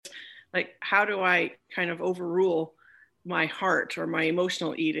Like, how do I kind of overrule my heart or my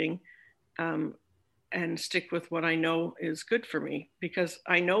emotional eating, um, and stick with what I know is good for me? Because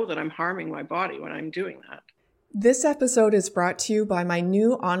I know that I'm harming my body when I'm doing that. This episode is brought to you by my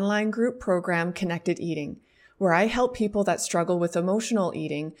new online group program, Connected Eating, where I help people that struggle with emotional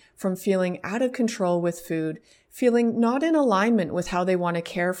eating from feeling out of control with food, feeling not in alignment with how they want to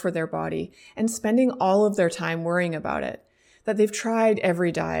care for their body, and spending all of their time worrying about it. That they've tried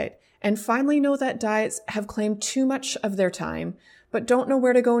every diet and finally know that diets have claimed too much of their time, but don't know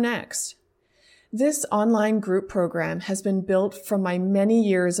where to go next. This online group program has been built from my many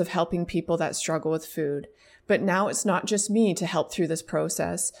years of helping people that struggle with food. But now it's not just me to help through this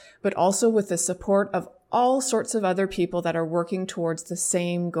process, but also with the support of all sorts of other people that are working towards the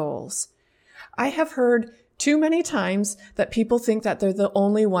same goals. I have heard too many times that people think that they're the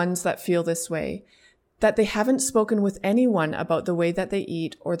only ones that feel this way, that they haven't spoken with anyone about the way that they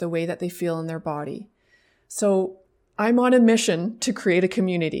eat or the way that they feel in their body. So I'm on a mission to create a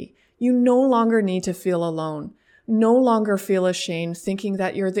community. You no longer need to feel alone. No longer feel ashamed thinking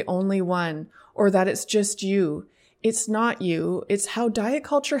that you're the only one or that it's just you. It's not you. It's how diet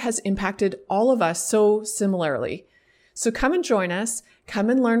culture has impacted all of us so similarly. So come and join us. Come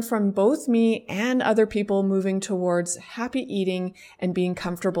and learn from both me and other people moving towards happy eating and being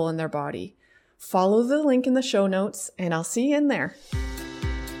comfortable in their body. Follow the link in the show notes and I'll see you in there.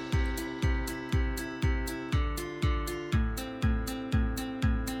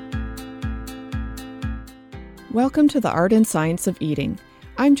 Welcome to the Art and Science of Eating.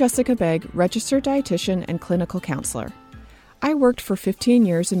 I'm Jessica Begg, registered dietitian and clinical counselor. I worked for 15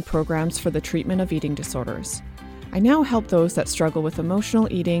 years in programs for the treatment of eating disorders. I now help those that struggle with emotional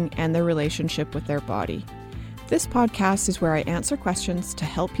eating and their relationship with their body. This podcast is where I answer questions to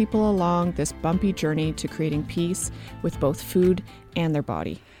help people along this bumpy journey to creating peace with both food and their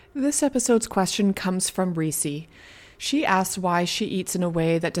body. This episode's question comes from Reese. She asks why she eats in a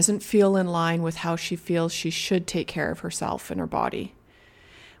way that doesn't feel in line with how she feels she should take care of herself and her body.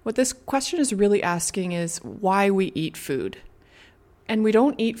 What this question is really asking is why we eat food. And we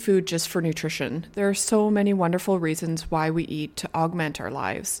don't eat food just for nutrition. There are so many wonderful reasons why we eat to augment our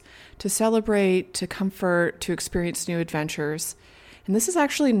lives, to celebrate, to comfort, to experience new adventures. And this is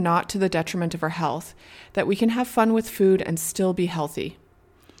actually not to the detriment of our health, that we can have fun with food and still be healthy.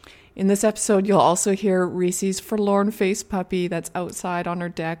 In this episode, you'll also hear Reese's forlorn-faced puppy that's outside on her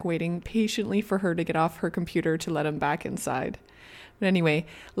deck waiting patiently for her to get off her computer to let him back inside. But anyway,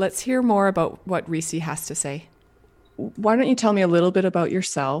 let's hear more about what Reese has to say. Why don't you tell me a little bit about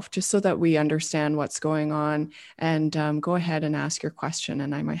yourself, just so that we understand what's going on, and go ahead and ask your question,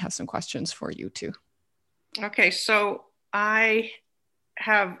 and I might have some questions for you too. Okay, so I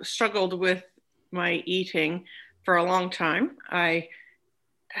have struggled with my eating for a long time. I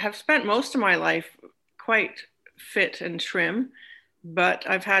have spent most of my life quite fit and trim, but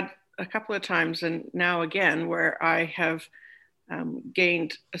I've had a couple of times and now again where I have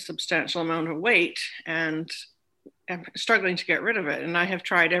gained a substantial amount of weight and am struggling to get rid of it. And I have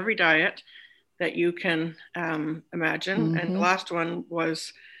tried every diet that you can imagine. Mm-hmm. And the last one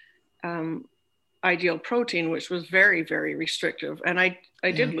was Ideal Protein, which was very, very restrictive. And I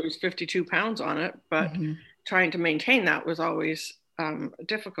did lose 52 pounds on it, but trying to maintain that was always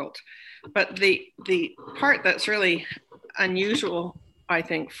difficult. But the part that's really unusual, I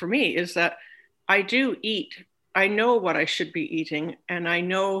think, for me is that I do eat. I know what I should be eating, and I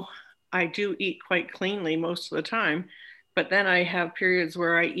know I do eat quite cleanly most of the time. But then I have periods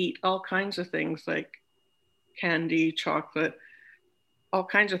where I eat all kinds of things like candy, chocolate, all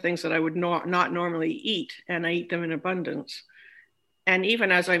kinds of things that I would not normally eat, and I eat them in abundance. And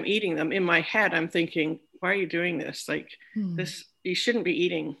even as I'm eating them, in my head, I'm thinking, why are you doing this? Like this, you shouldn't be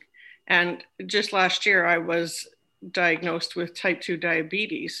eating. And just last year, I was diagnosed with type 2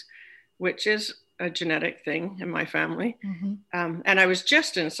 diabetes, which is a genetic thing in my family. And I was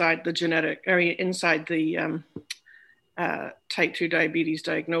just inside the type 2 diabetes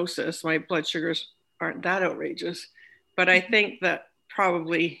diagnosis. My blood sugars aren't that outrageous. But I think that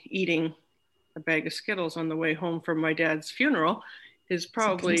probably eating a bag of Skittles on the way home from my dad's funeral is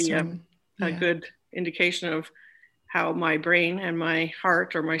probably a good indication of how my brain and my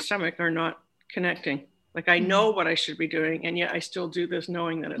heart or my stomach are not connecting. Like I know what I should be doing, and yet I still do this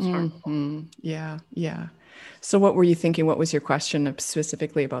knowing that it's harmful. Yeah. So what were you thinking? What was your question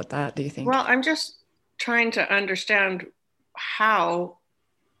specifically about that, do you think? Well, I'm just trying to understand how,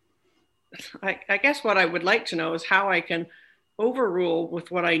 I guess what I would like to know is how I can overrule with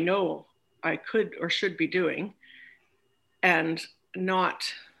what I know I could or should be doing and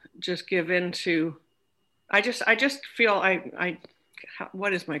not just give in to, I just feel I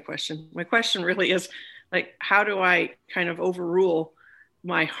what is my question? My question really is like, how do I kind of overrule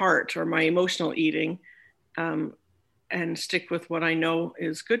my heart or my emotional eating, um, and stick with what I know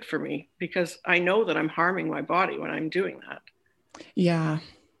is good for me? Because I know that I'm harming my body when I'm doing that. Yeah.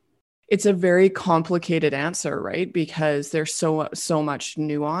 It's a very complicated answer, right? Because there's so much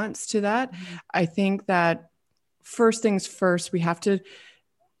nuance to that. Mm-hmm. I think that first things first, we have to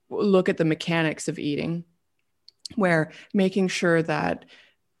look at the mechanics of eating, where making sure that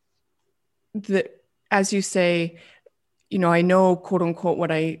as you say, I know, quote unquote,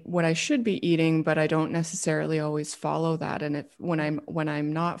 what I should be eating, but I don't necessarily always follow that. And if when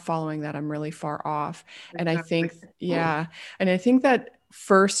I'm not following that, I'm really far off. And I Exactly. think, yeah. And I think that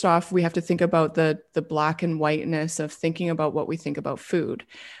first off, we have to think about the black and whiteness of thinking about what we think about food,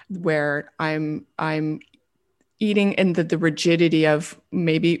 where I'm eating and the rigidity of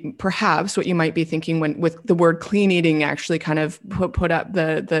maybe perhaps what you might be thinking when with the word clean eating actually kind of put up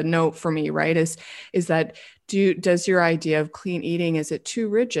the note for me, right? Is that does your idea of clean eating, is it too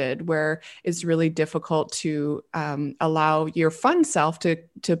rigid where it's really difficult to allow your fun self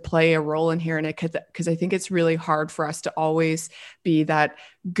to play a role in here? And it could, because I think it's really hard for us to always be that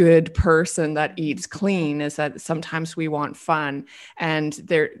good person that eats clean, is that sometimes we want fun, and I think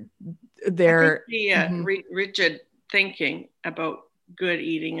they're the mhm. rigid thinking about good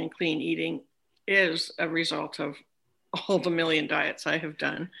eating and clean eating is a result of all the million diets I have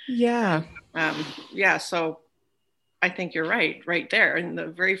done. Yeah. Yeah, so I think you're right there. And the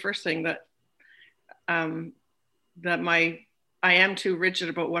very first thing that um, that I am too rigid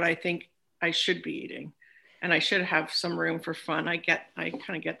about what I think I should be eating, and I should have some room for fun. I kind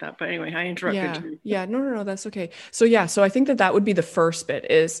of get that, but anyway, I interrupted Yeah. you. Yeah. No, no, no, that's okay. So yeah, so I think that would be the first bit,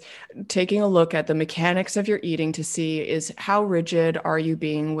 is taking a look at the mechanics of your eating to see is how rigid are you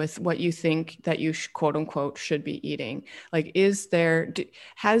being with what you think that you quote unquote should be eating? Like, has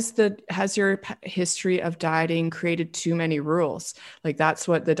your history of dieting created too many rules? Like, that's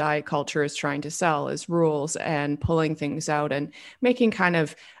what the diet culture is trying to sell, is rules and pulling things out and making kind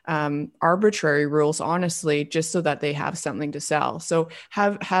of arbitrary rules, honestly, just so that they have something to sell. So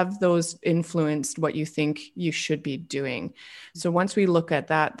have those influenced what you think you should be doing? So once we look at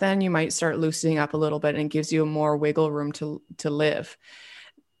that, then you might start loosening up a little bit, and it gives you more wiggle room to live.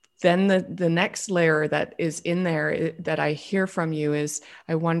 Then the next layer that is in there that I hear from you is,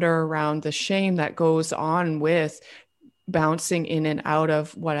 I wonder around the shame that goes on with bouncing in and out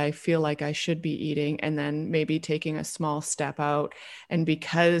of what I feel like I should be eating, and then maybe taking a small step out. And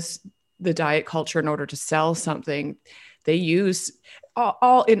because the diet culture, in order to sell something, they use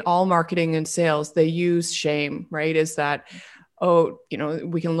all marketing and sales, they use shame, right? Is that, oh,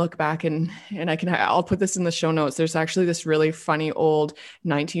 we can look back and I'll put this in the show notes. There's actually this really funny old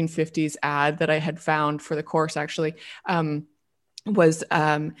 1950s ad that I had found for the course, actually, was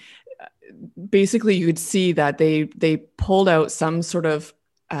basically you could see that they pulled out some sort of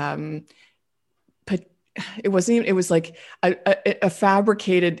it wasn't even, it was like a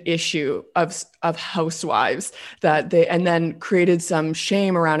fabricated issue of Housewives, that they, and then created some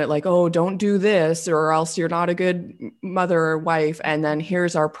shame around it, like, oh, don't do this or else you're not a good mother or wife, and then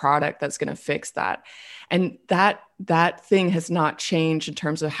here's our product that's going to fix that. And that thing has not changed in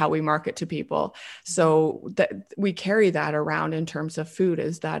terms of how we market to people. So that we carry that around in terms of food,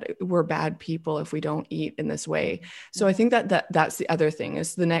 is that we're bad people if we don't eat in this way. So I think that's the other thing,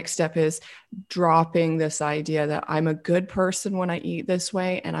 is the next step is dropping this idea that I'm a good person when I eat this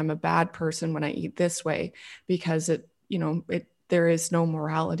way and I'm a bad person when I eat this way, because there is no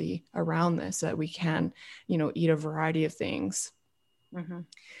morality around this, that we can, eat a variety of things. Mm-hmm.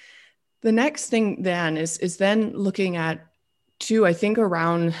 The next thing then is then looking at too, I think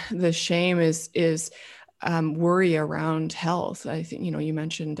around the shame is worry around health. I think, you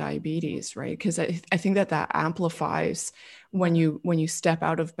mentioned diabetes, right? Because I think that amplifies when you step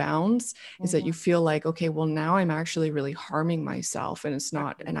out of bounds, is that you feel like, okay, well, now I'm actually really harming myself, and it's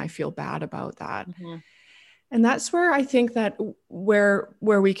not, and I feel bad about that. Mm-hmm. And that's where I think that where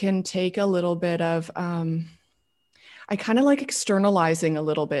we can take a little bit of, I kind of like externalizing a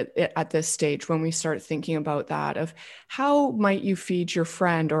little bit at this stage, when we start thinking about that, of how might you feed your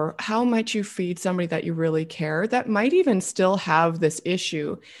friend, or how might you feed somebody that you really care that might even still have this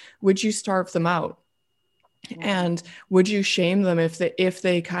issue? Would you starve them out? And would you shame them if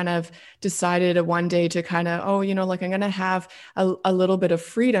they kind of decided one day to kind of, oh, like, I'm going to have a little bit of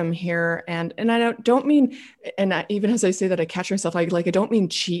freedom here. And I don't mean, and even as I say that, I catch myself, I don't mean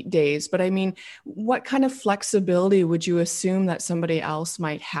cheat days, but I mean, what kind of flexibility would you assume that somebody else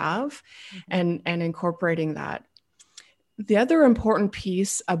might have, and incorporating that? The other important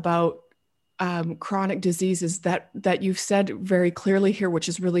piece about chronic diseases that you've said very clearly here, which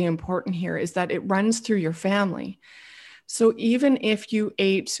is really important here, is that it runs through your family. So even if you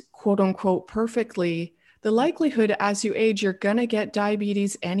ate quote unquote perfectly, the likelihood as you age, you're going to get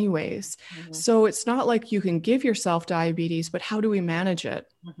diabetes anyways. Mm-hmm. So it's not like you can give yourself diabetes, but how do we manage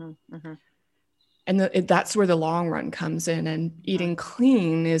it? Mm-hmm. Mm-hmm. And that's where the long run comes in, and eating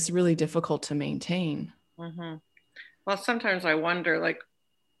clean is really difficult to maintain. Mm-hmm. Well, sometimes I wonder, like,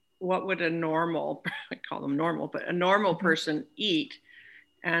 what would a normal, I call them normal, but a normal person eat?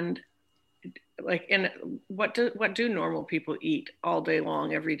 And like, what do normal people eat all day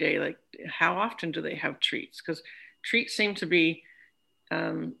long, every day? Like, how often do they have treats? Because treats seem to be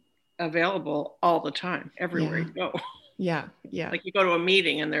available all the time, everywhere Yeah. you go. Yeah. Yeah. Like you go to a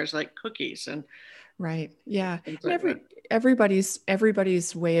meeting and there's like cookies and right. Yeah. things And like that.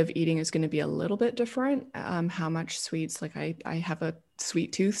 everybody's way of eating is going to be a little bit different. How much sweets, like I have a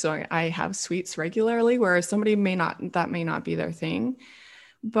sweet tooth, so I have sweets regularly, whereas somebody that may not be their thing.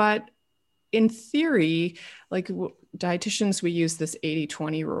 But in theory, like dietitians, we use this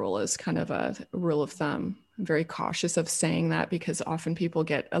 80-20 rule as kind of a rule of thumb. I'm very cautious of saying that because often people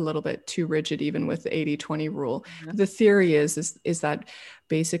get a little bit too rigid, even with the 80-20 rule. Yeah. The theory is that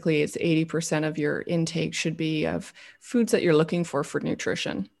basically it's 80% of your intake should be of foods that you're looking for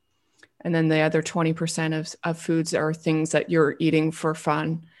nutrition. And then the other 20% of foods are things that you're eating for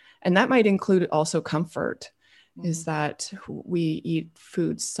fun. And that might include also comfort. Is that we eat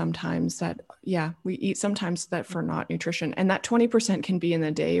foods sometimes that for not nutrition. And that 20% can be in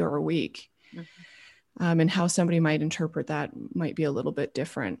a day or a week. And how somebody might interpret that might be a little bit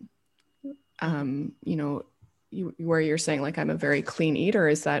different. Where you're saying like, I'm a very clean eater,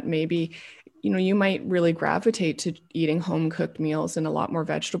 is that maybe, you might really gravitate to eating home cooked meals and a lot more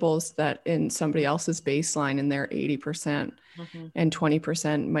vegetables that in somebody else's baseline in their 80%, and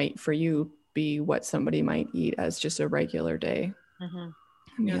 20% might for you be what somebody might eat as just a regular day.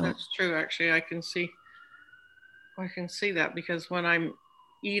 Yeah, that's true. Actually, I can see that, because when I'm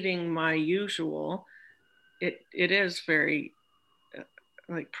eating my usual, it is very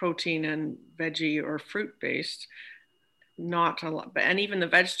like protein and veggie or fruit based, not a lot. But and even the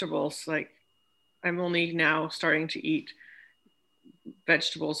vegetables, like I'm only now starting to eat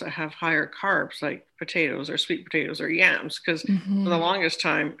vegetables that have higher carbs, like potatoes or sweet potatoes or yams, because for the longest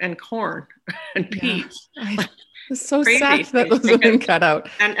time, and corn and peas. It's so sad that those have been cut out.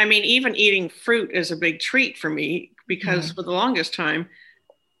 And I mean, even eating fruit is a big treat for me, because for the longest time,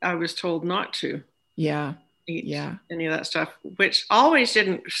 I was told not to eat any of that stuff, which always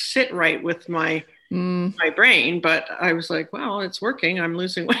didn't sit right with my brain. But I was like, well, it's working. I'm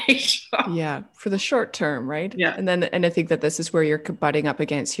losing weight. So. Yeah, for the short term, right? Yeah. And I think that this is where you're butting up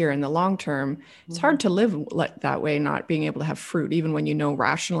against here in the long term. It's hard to live that way, not being able to have fruit, even when you know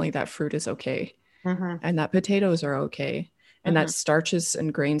rationally that fruit is okay. And that potatoes are okay. And that starches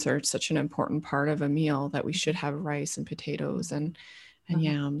and grains are such an important part of a meal, that we should have rice and potatoes and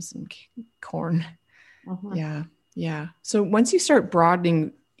yams and corn. Yeah. So once you start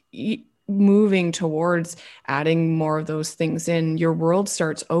broadening, moving towards adding more of those things in, your world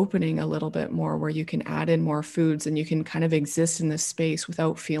starts opening a little bit more, where you can add in more foods and you can kind of exist in this space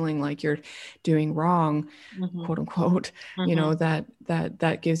without feeling like you're doing wrong, quote unquote.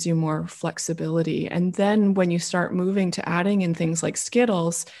 That gives you more flexibility. And then when you start moving to adding in things like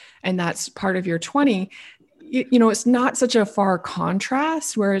Skittles, and that's part of your 20, it's not such a far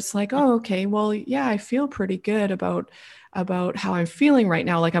contrast, where it's like, oh, okay, well, yeah, I feel pretty good about how I'm feeling right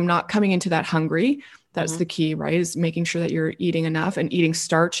now. Like I'm not coming into that hungry. That's the key, right? Is making sure that you're eating enough and eating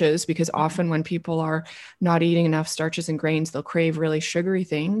starches, because often when people are not eating enough starches and grains, they'll crave really sugary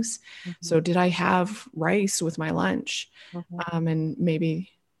things. So did I have rice with my lunch? And maybe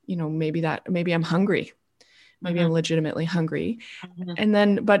I'm hungry. Maybe I'm legitimately hungry.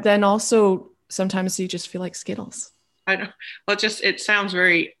 But then also sometimes you just feel like Skittles. I know. Well, it sounds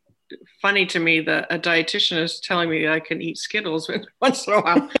very funny to me that a dietitian is telling me I can eat Skittles once in a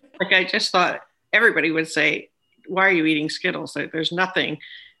while. Like I just thought everybody would say, why are you eating Skittles? Like, there's nothing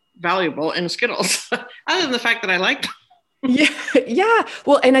valuable in Skittles other than the fact that I like them. Yeah.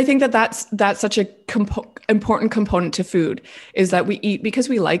 Well, and I think that's such a important component to food, is that we eat because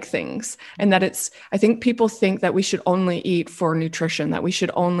we like things, and that I think people think that we should only eat for nutrition, that we should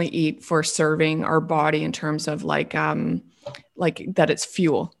only eat for serving our body in terms of like that it's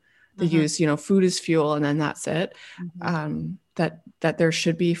fuel. They use, food is fuel, and then that's it. That there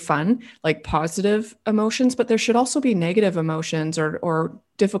should be fun, like positive emotions, but there should also be negative emotions or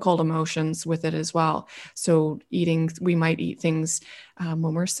difficult emotions with it as well. So we might eat things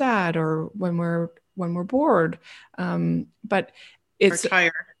when we're sad or when we're bored, but it's or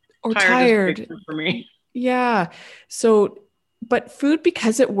tired. or Tired is a big tired. one for me. Yeah. So, but food,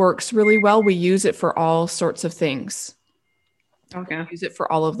 because it works really well, we use it for all sorts of things. Okay. Use it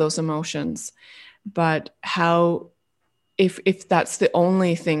for all of those emotions. But how, if that's the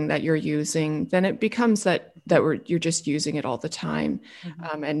only thing that you're using, then it becomes you're just using it all the time.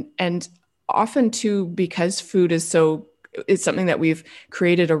 Mm-hmm. And often too, because food is it's something that we've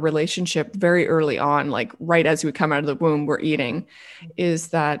created a relationship very early on, like right as we come out of the womb, we're eating, is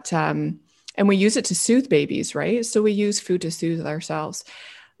that, and we use it to soothe babies, right? So we use food to soothe ourselves.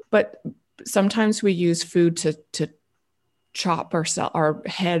 But sometimes we use food to chop our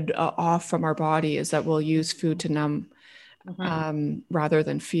head off from our body, is that we'll use food to numb rather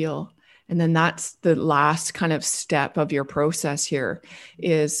than feel. And then that's the last kind of step of your process here,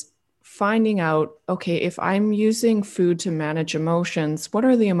 is finding out, okay, if I'm using food to manage emotions, what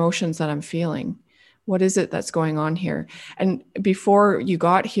are the emotions that I'm feeling? What is it that's going on here? And before you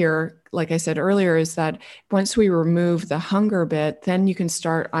got here, like I said earlier, is that once we remove the hunger bit, then you can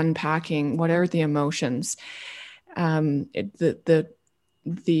start unpacking what are the emotions.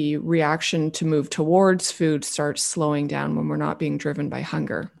 The reaction to move towards food starts slowing down when we're not being driven by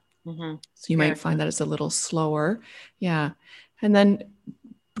hunger. Mm-hmm. So you Yeah. might find that it's a little slower. Yeah. And then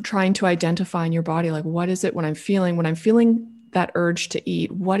trying to identify in your body, like, what is it when I'm feeling that urge to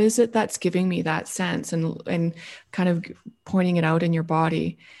eat? What is it that's giving me that sense? And kind of pointing it out in your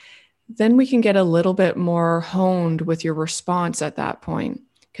body. Then we can get a little bit more honed with your response at that point,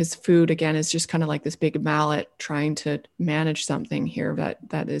 because food again is just kind of like this big mallet trying to manage something here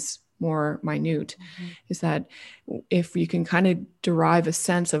that is more minute. Is that if you can kind of derive a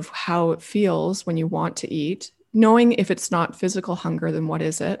sense of how it feels when you want to eat, knowing if it's not physical hunger, then what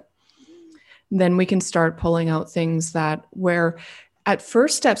is it? Then we can start pulling out things that where at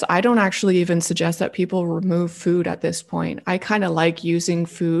first steps, I don't actually even suggest that people remove food at this point. I kind of like using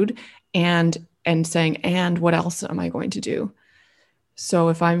food and saying, and what else am I going to do? So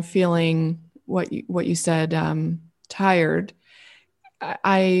if I'm feeling what you said, tired,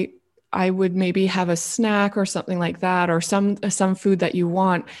 I I would maybe have a snack or something like that, or some food that you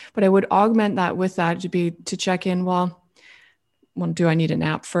want. But I would augment that with that to check in. Well, do I need a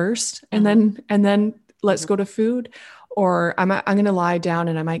nap first, and then let's go to food, or I'm going to lie down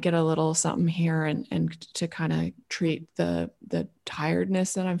and I might get a little something here and to kind of treat the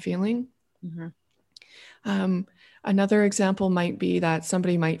tiredness that I'm feeling. Mm-hmm. Another example might be that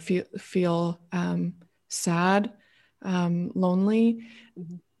somebody might feel sad, lonely.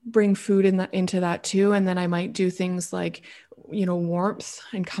 Mm-hmm. Bring food into that too, and then I might do things like, warmth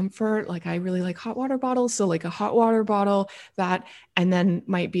and comfort. Like I really like hot water bottles, so like a hot water bottle, that, and then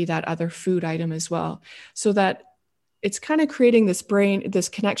might be that other food item as well, so that it's kind of creating this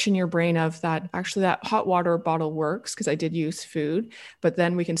connection in your brain of that actually that hot water bottle works because I did use food, but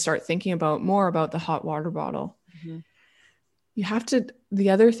then we can start thinking more about the hot water bottle. Mm-hmm. The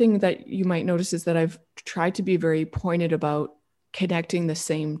other thing that you might notice is that I've tried to be very pointed about connecting the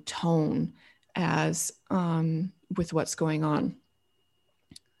same tone as with what's going on.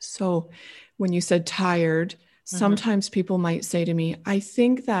 So when you said tired, sometimes people might say to me, I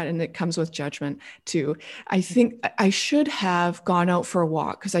think that, and it comes with judgment too, I think I should have gone out for a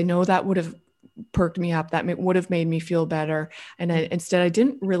walk because I know that would have perked me up, that would have made me feel better, and instead I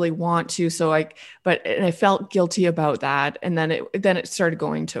didn't really want to, and I felt guilty about that, and then it started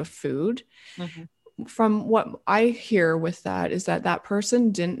going to food. Mm-hmm. From what I hear with that is that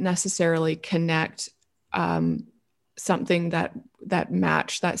person didn't necessarily connect something that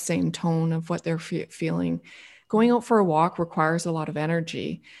matched that same tone of what they're feeling. Going out for a walk requires a lot of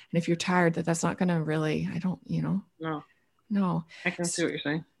energy, and if you're tired, that's not going to really, no. I can see what you're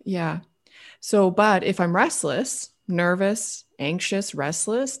saying. Yeah. So, but if I'm nervous, anxious,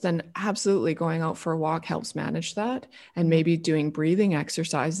 restless, then absolutely going out for a walk helps manage that. And maybe doing breathing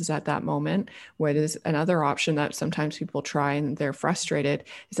exercises at that moment, what is another option that sometimes people try and they're frustrated,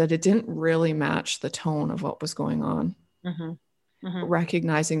 is that it didn't really match the tone of what was going on. Mm-hmm. Mm-hmm.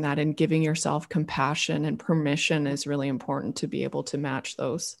 Recognizing that and giving yourself compassion and permission is really important to be able to match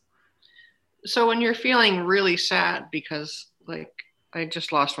those. So when you're feeling really sad because like I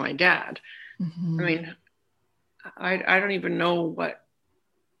just lost my dad, I mean, I don't even know what,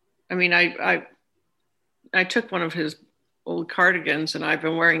 I mean, I took one of his old cardigans and I've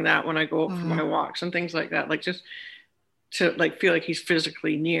been wearing that when I go out for my walks and things like that, like just to like feel like he's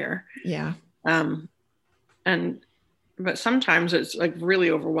physically near. Yeah. But sometimes it's like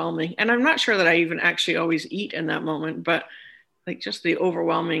really overwhelming, and I'm not sure that I even actually always eat in that moment, but like just the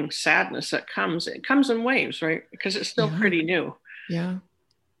overwhelming sadness that it comes in waves, right? Because it's still pretty new.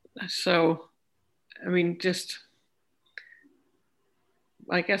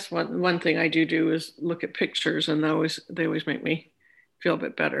 I guess one thing I do is look at pictures, and they always make me feel a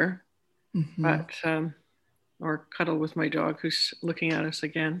bit better. Mm-hmm. But or cuddle with my dog who's looking at us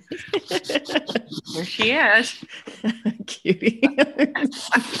again. There she is. Cutie.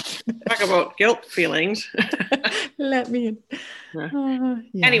 Talk about guilt feelings. Let me in. Yeah.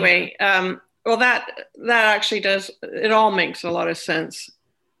 Anyway, well, that actually does. It all makes a lot of sense.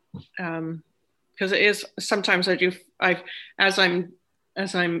 Because it is, sometimes as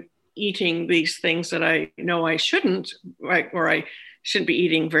I'm eating these things that I know I shouldn't, right, or I shouldn't be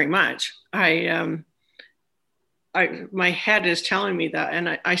eating very much, my head is telling me that,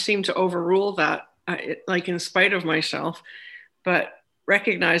 and I seem to overrule that, like in spite of myself, but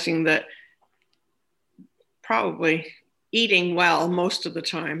recognizing that probably eating well most of the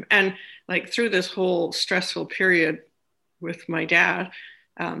time, and like through this whole stressful period with my dad,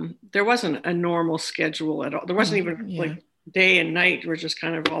 there wasn't a normal schedule at all. There wasn't even like day and night were just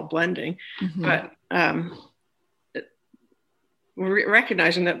kind of all blending. Mm-hmm. But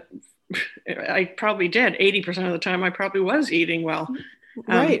recognizing that I probably did 80% of the time, I probably was eating well.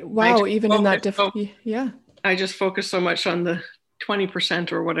 Right. Wow. Even in that I just focused so much on the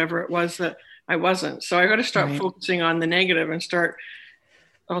 20% or whatever it was that I wasn't. So I got to start focusing on the negative and start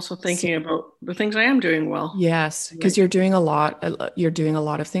also thinking about the things I am doing well. Yes, because you're doing a lot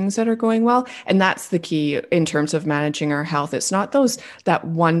of things that are going well. And that's the key in terms of managing our health. It's not that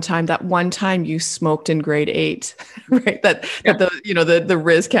one time you smoked in grade 8, right?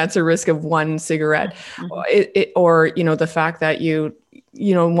 The cancer risk of one cigarette, mm-hmm. Or the fact that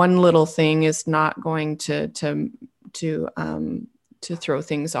one little thing is not going to throw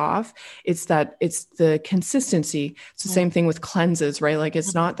things off. It's the consistency. It's the same thing with cleanses, right? Like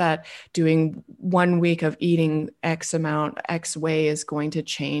it's not that doing 1 week of eating X way is going to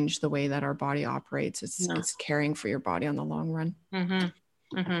change the way that our body operates. It's caring for your body on the long run.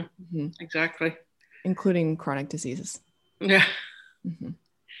 Mm-hmm. Mm-hmm. Mm-hmm. Exactly. Including chronic diseases. Yeah. Mm-hmm.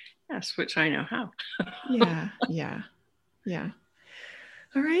 Yes, which I know how. Yeah.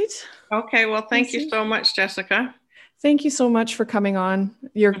 All right. Okay. Well, thank you so much, Jessica. Thank you so much for coming on.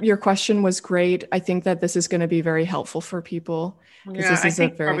 Your question was great. I think that this is going to be very helpful for people. Yeah, I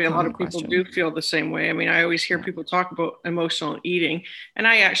think probably a lot of people do feel the same way. I mean, I always hear people talk about emotional eating, and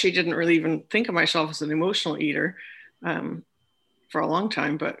I actually didn't really even think of myself as an emotional eater for a long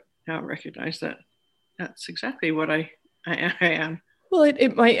time, but now I recognize that that's exactly what I am. Well,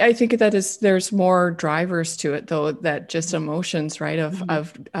 it might. I think that there's more drivers to it, though, that just emotions, right? Of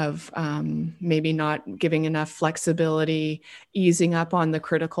maybe not giving enough flexibility, easing up on the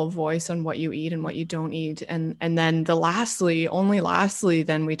critical voice on what you eat and what you don't eat, and then lastly,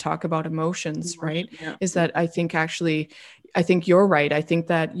 then we talk about emotions, right? Yeah. Is that I think you're right. I think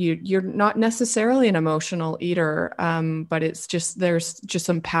that you're not necessarily an emotional eater, but it's just there's just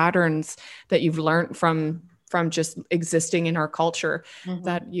some patterns that you've learned from just existing in our culture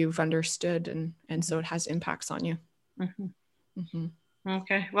that you've understood. And so it has impacts on you. Mm-hmm. Mm-hmm.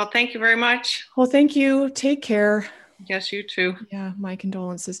 Okay. Well, thank you very much. Well, thank you. Take care. Yes, you too. Yeah. My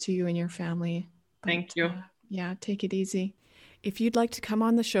condolences to you and your family. Thank you. Take it easy. If you'd like to come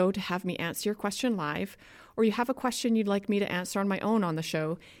on the show to have me answer your question live, or you have a question you'd like me to answer on my own on the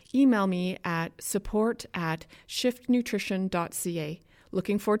show, email me at support@shiftnutrition.ca.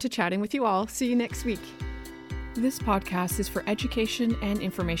 Looking forward to chatting with you all. See you next week. This podcast is for education and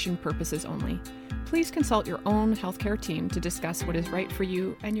information purposes only. Please consult your own healthcare team to discuss what is right for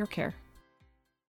you and your care.